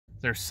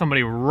There's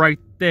somebody right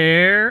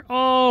there.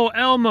 Oh,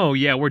 Elmo.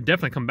 Yeah, we're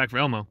definitely coming back for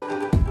Elmo. I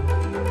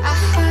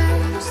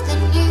heard the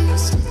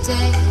news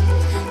today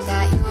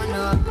that you're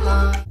not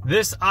home.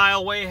 This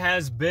aisleway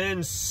has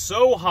been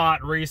so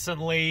hot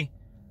recently.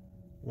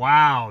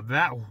 Wow,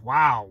 that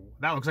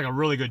looks like a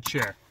really good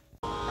chair.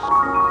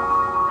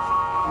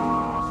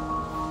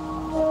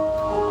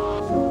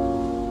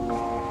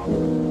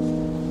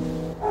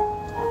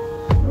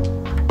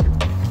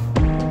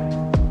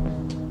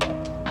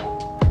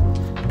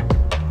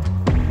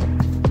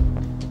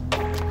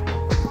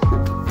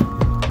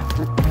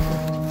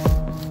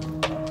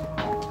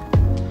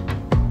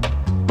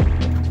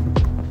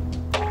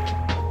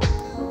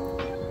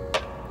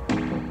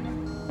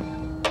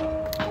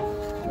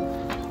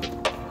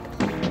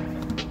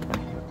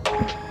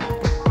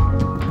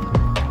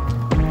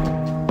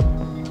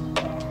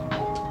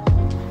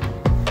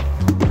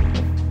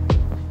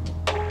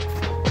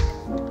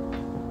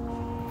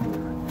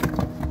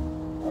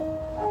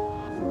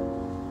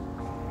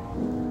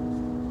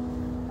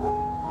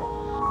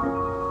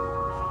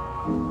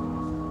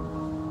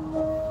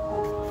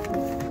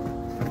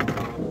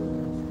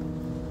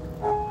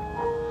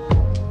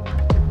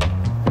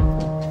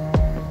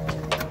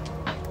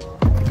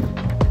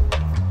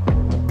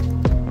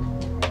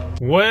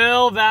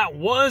 Well, that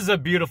was a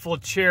beautiful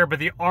chair, but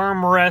the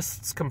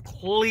armrests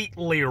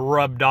completely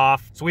rubbed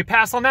off. So we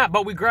passed on that,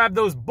 but we grabbed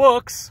those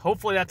books.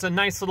 Hopefully that's a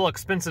nice little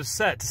expensive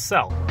set to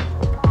sell.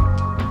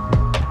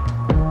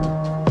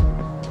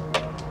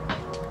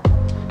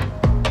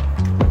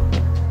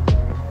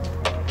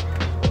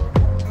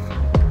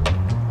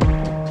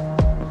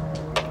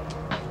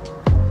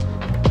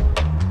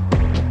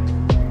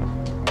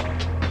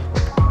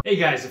 Hey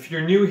guys, if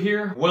you're new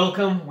here,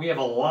 welcome. We have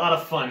a lot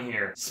of fun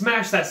here.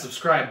 Smash that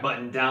subscribe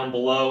button down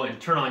below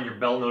and turn on your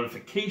bell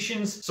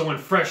notifications so when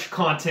fresh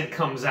content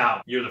comes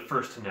out, you're the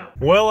first to know.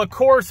 Well, of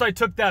course, I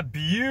took that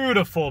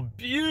beautiful,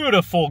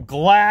 beautiful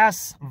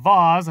glass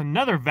vase,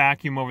 another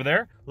vacuum over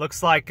there.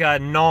 Looks like a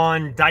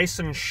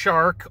non-Dyson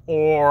Shark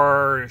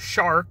or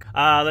Shark.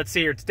 Let's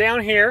see here, it's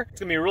down here. It's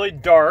gonna be really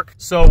dark.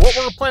 So what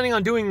we're planning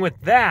on doing with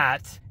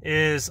that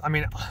is, I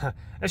mean,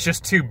 that's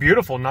just too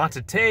beautiful not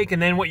to take. And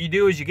then what you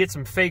do is you get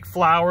some fake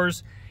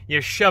flowers,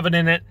 you shove it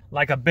in it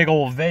like a big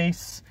old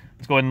vase.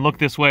 Let's go ahead and look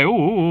this way.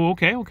 Ooh,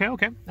 okay.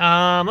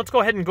 Let's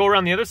go ahead and go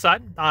around the other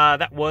side.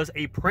 That was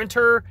a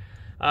printer.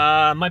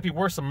 Might be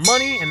worth some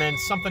money, and then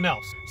something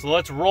else. So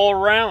let's roll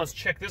around. Let's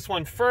check this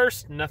one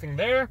first. Nothing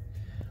there.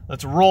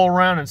 Let's roll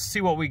around and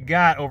see what we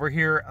got over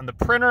here on the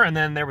printer. And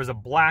then there was a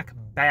black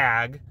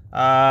bag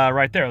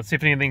right there. Let's see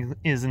if anything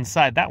is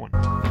inside that one.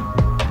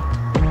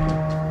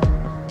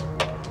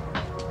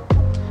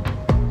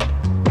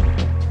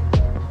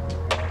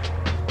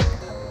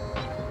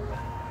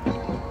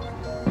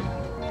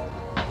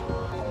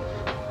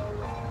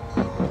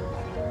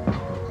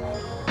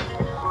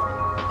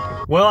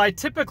 Well, I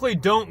typically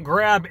don't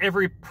grab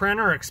every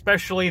printer,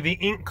 especially the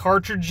ink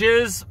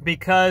cartridges,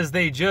 because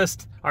they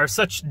just are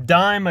such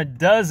dime a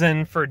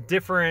dozen for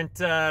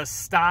different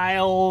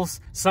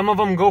styles. Some of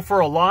them go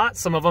for a lot,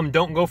 some of them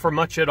don't go for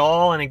much at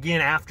all. And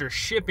again, after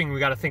shipping, we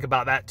got to think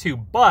about that too.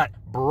 But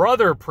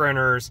Brother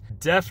printers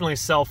definitely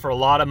sell for a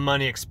lot of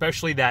money,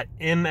 especially that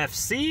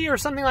MFC or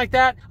something like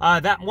that.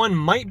 That one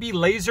might be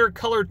laser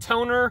color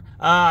toner.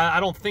 I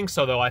don't think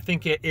so though. I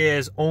think it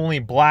is only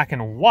black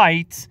and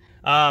white.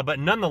 But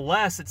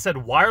nonetheless, it said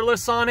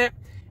wireless on it,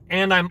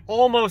 and I'm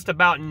almost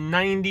about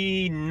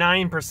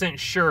 99%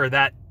 sure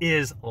that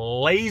is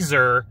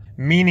laser,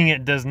 meaning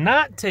it does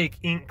not take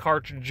ink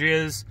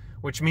cartridges,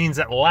 which means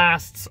it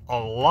lasts a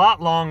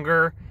lot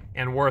longer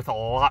and worth a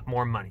lot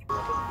more money.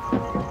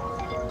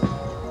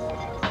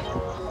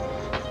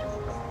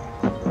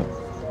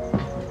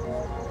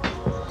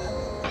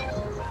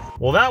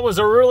 Well, that was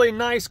a really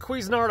nice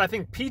Cuisinart, I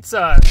think,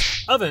 pizza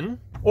oven.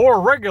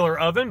 Or regular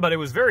oven, but it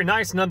was very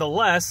nice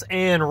nonetheless.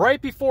 And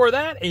right before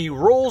that, a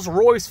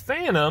Rolls-Royce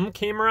Phantom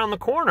came around the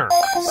corner.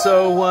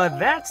 So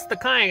that's the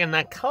kind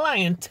of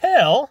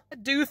clientele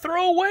that do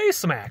throw away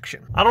some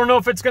action. I don't know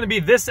if it's going to be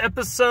this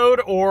episode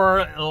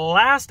or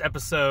last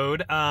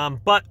episode,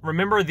 but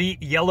remember the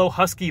yellow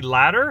Husky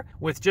ladder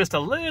with just a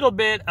little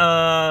bit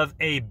of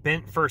a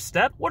bent first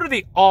step? What are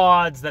the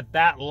odds that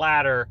that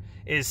ladder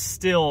is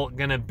still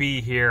gonna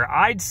be here?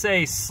 I'd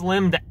say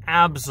slim to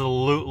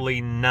absolutely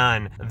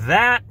none.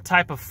 That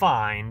type of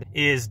find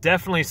is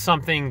definitely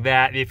something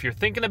that if you're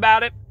thinking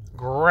about it,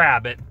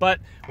 grab it. But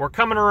we're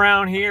coming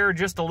around here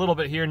just a little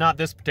bit here, not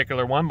this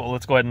particular one, but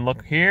let's go ahead and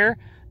look here.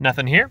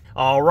 Nothing here.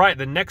 All right,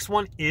 the next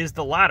one is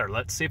the ladder.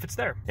 Let's see if it's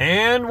there.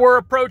 And we're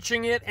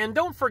approaching it. And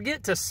don't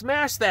forget to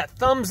smash that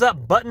thumbs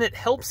up button. It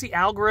helps the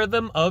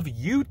algorithm of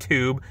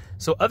YouTube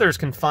so others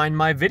can find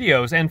my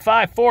videos. And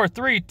 5, 4,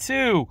 3,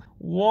 2,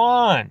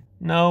 1.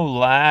 No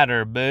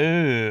ladder,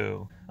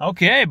 boo.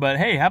 Okay, but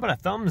hey, how about a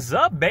thumbs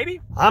up, baby?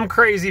 I'm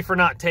crazy for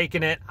not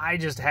taking it. I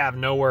just have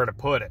nowhere to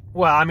put it.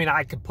 Well, I mean,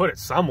 I could put it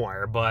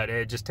somewhere, but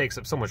it just takes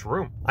up so much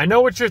room. I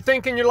know what you're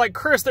thinking. You're like,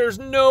 Chris, there's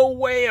no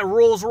way a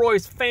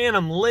Rolls-Royce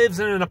Phantom lives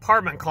in an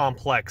apartment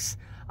complex.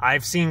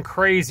 I've seen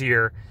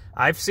crazier,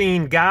 I've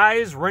seen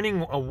guys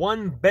renting a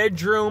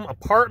 1-bedroom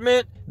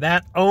apartment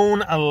that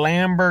own a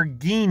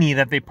Lamborghini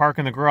that they park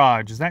in the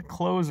garage. Is that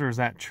clothes or is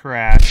that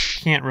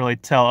trash? Can't really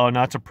tell. Oh,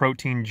 no, it's a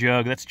protein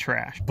jug. That's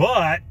trash.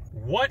 But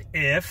what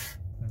if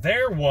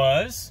there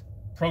was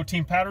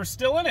protein powder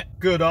still in it?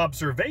 Good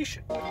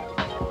observation.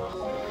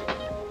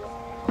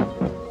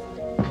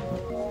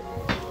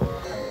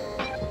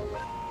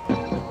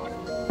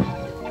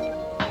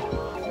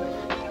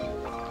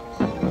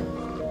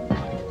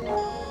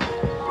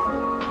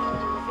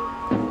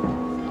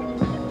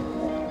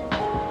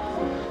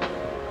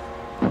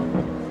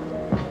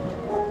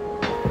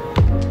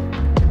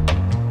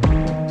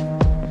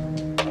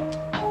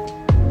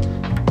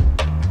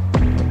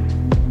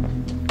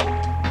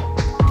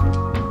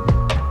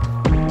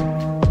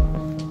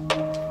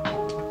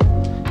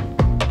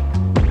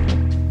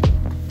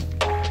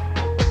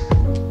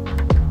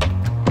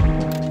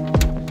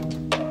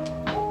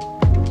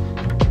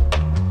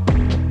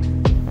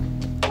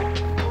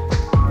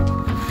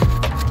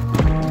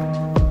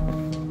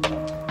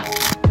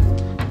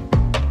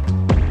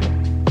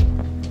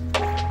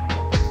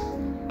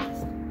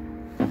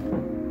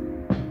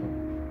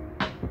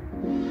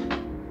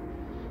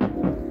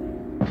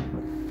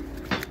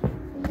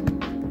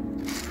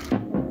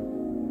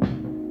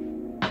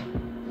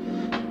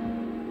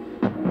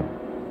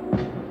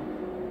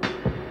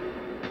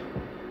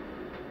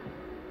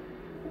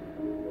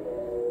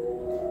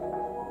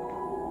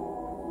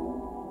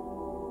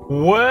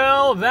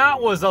 Well,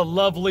 that was a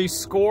lovely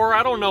score.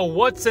 I don't know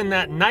what's in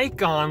that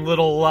Nikon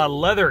little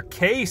leather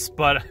case,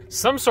 but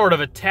some sort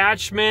of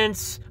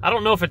attachments. I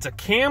don't know if it's a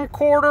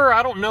camcorder.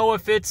 I don't know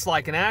if it's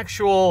like an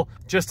actual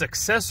just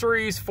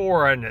accessories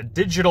for a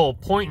digital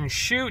point and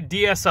shoot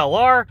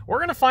DSLR. We're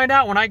gonna find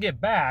out when I get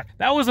back.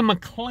 That was a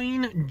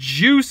McLean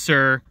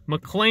juicer.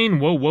 McLean,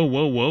 whoa, whoa,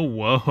 whoa, whoa,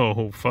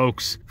 whoa,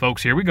 folks.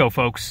 Folks, here we go,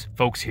 folks.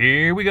 Folks,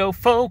 here we go,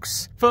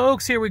 folks.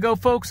 Folks, here we go,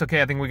 folks.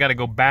 Okay, I think we gotta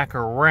go back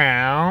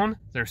around.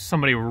 There's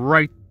somebody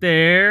right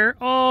there.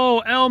 Oh,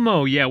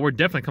 Elmo. Yeah, we're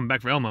definitely coming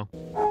back for Elmo.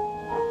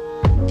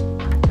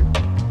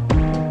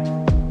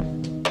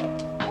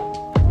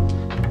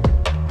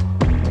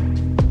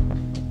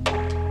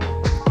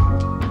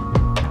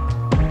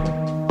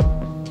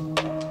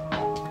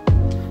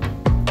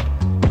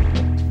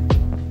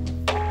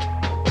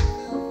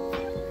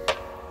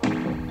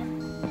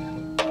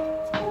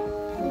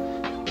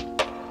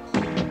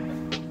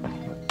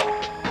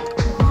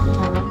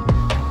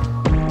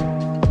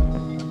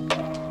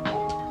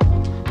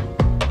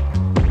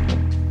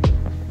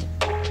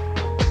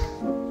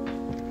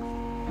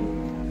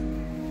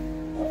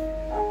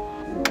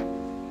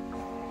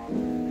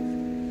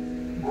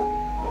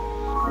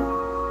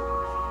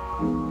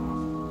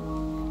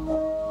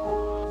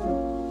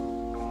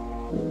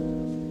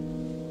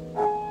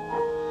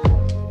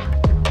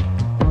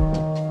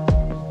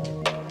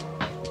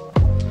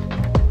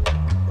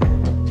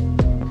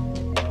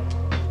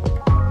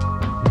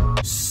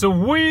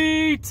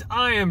 Sweet!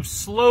 I am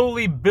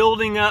slowly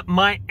building up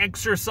my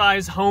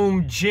exercise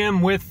home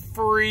gym with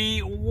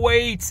free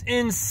weights.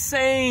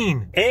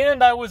 Insane!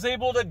 And I was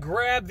able to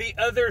grab the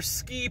other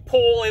ski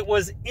pole. It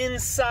was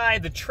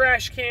inside the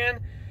trash can.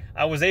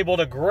 I was able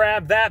to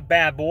grab that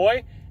bad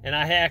boy, and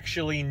I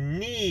actually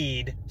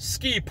need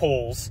ski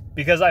poles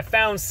because I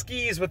found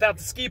skis without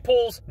the ski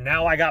poles.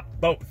 Now I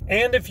got both.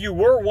 And if you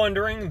were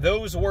wondering,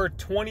 those were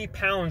 20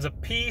 pounds a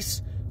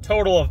piece,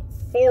 total of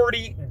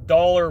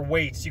 $40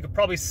 weights. You could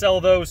probably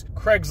sell those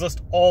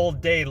Craigslist all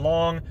day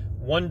long.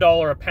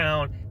 $1 a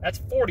pound. That's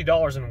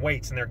 $40 in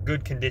weights, and they're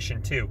good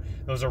condition too.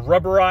 Those are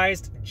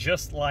rubberized,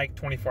 just like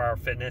 24-Hour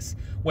Fitness.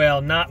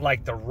 Well, not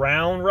like the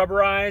round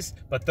rubberized,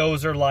 but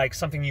those are like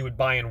something you would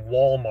buy in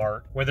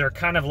Walmart, where they're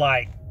kind of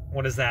like,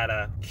 what is that,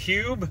 a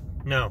cube?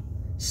 No.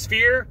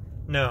 Sphere?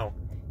 No.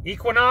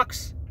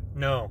 Equinox?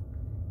 No.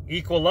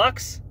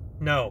 Equilux?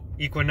 No.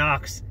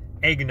 Equinox.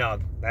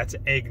 Eggnog. That's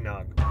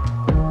eggnog.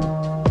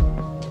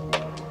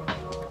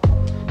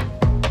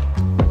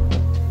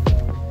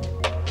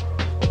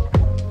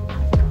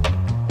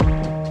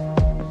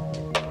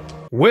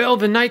 Well,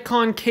 the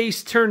Nikon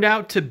case turned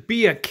out to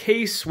be a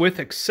case with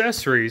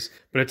accessories,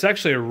 but it's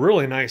actually a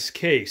really nice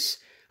case.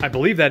 I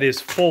believe that is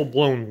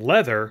full-blown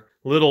leather.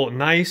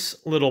 Nice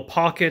little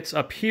pockets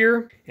up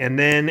here, and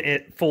then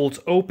it folds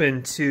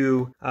open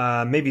to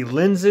maybe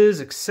lenses,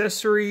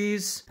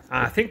 accessories.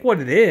 I think what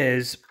it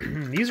is,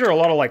 these are a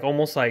lot of like,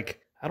 almost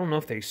like, I don't know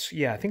if they,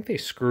 yeah, I think they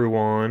screw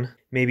on,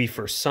 maybe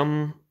for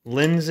some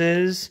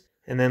lenses,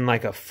 and then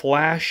like a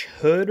flash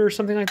hood or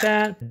something like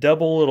that.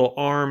 Double little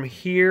arm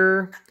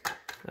here.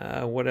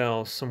 What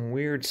else? Some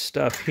weird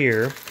stuff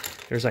here.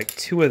 There's like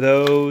 2 of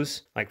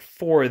those, like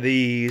 4 of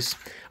these.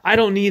 I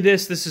don't need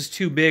this. This is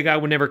too big. I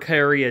would never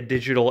carry a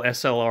digital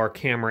SLR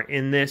camera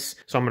in this.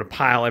 So I'm going to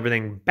pile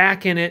everything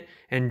back in it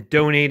and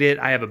donate it.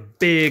 I have a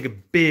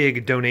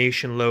big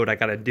donation load I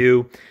got to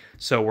do.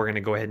 So we're going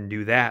to go ahead and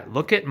do that.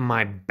 Look at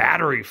my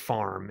battery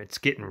farm. It's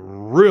getting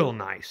real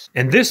nice.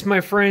 And this,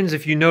 my friends,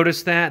 if you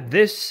notice that,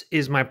 this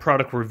is my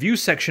product review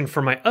section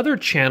for my other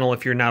channel.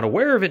 If you're not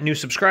aware of it, new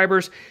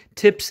subscribers,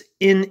 tips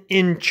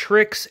in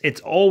tricks.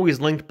 It's always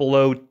linked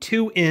below.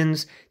 2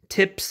 N's,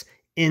 tips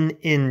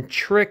in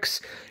tricks.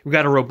 We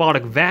got a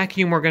robotic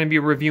vacuum we're going to be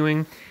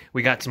reviewing.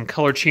 We got some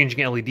color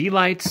changing LED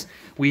lights.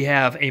 We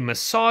have a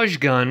massage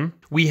gun.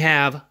 We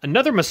have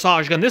another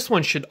massage gun. This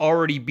one should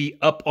already be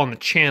up on the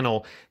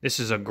channel. This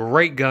is a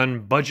great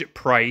gun, budget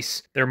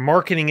price. They're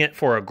marketing it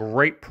for a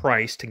great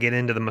price to get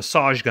into the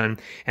massage gun,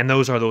 and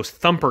those are those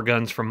thumper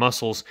guns for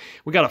muscles.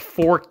 We got a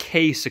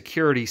 4K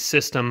security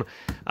system,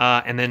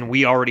 and then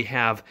we already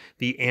have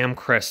the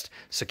Amcrest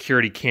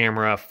security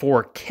camera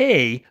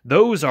 4K.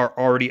 Those are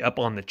already up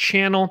on the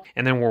channel,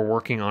 and then we're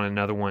working on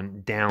another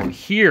one down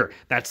here.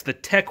 That's the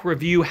tech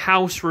review,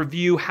 house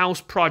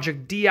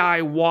project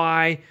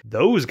DIY.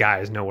 Those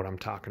guys know what I'm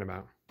talking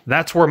about.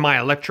 That's where my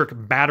electric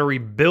battery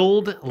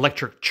build,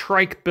 electric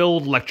trike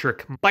build,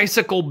 electric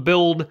bicycle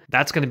build,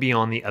 that's going to be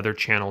on the other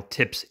channel,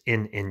 tips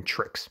in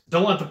tricks.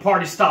 Don't let the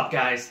party stop,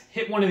 guys.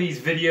 Hit one of these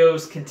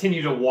videos,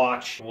 continue to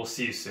watch. We'll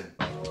see you soon.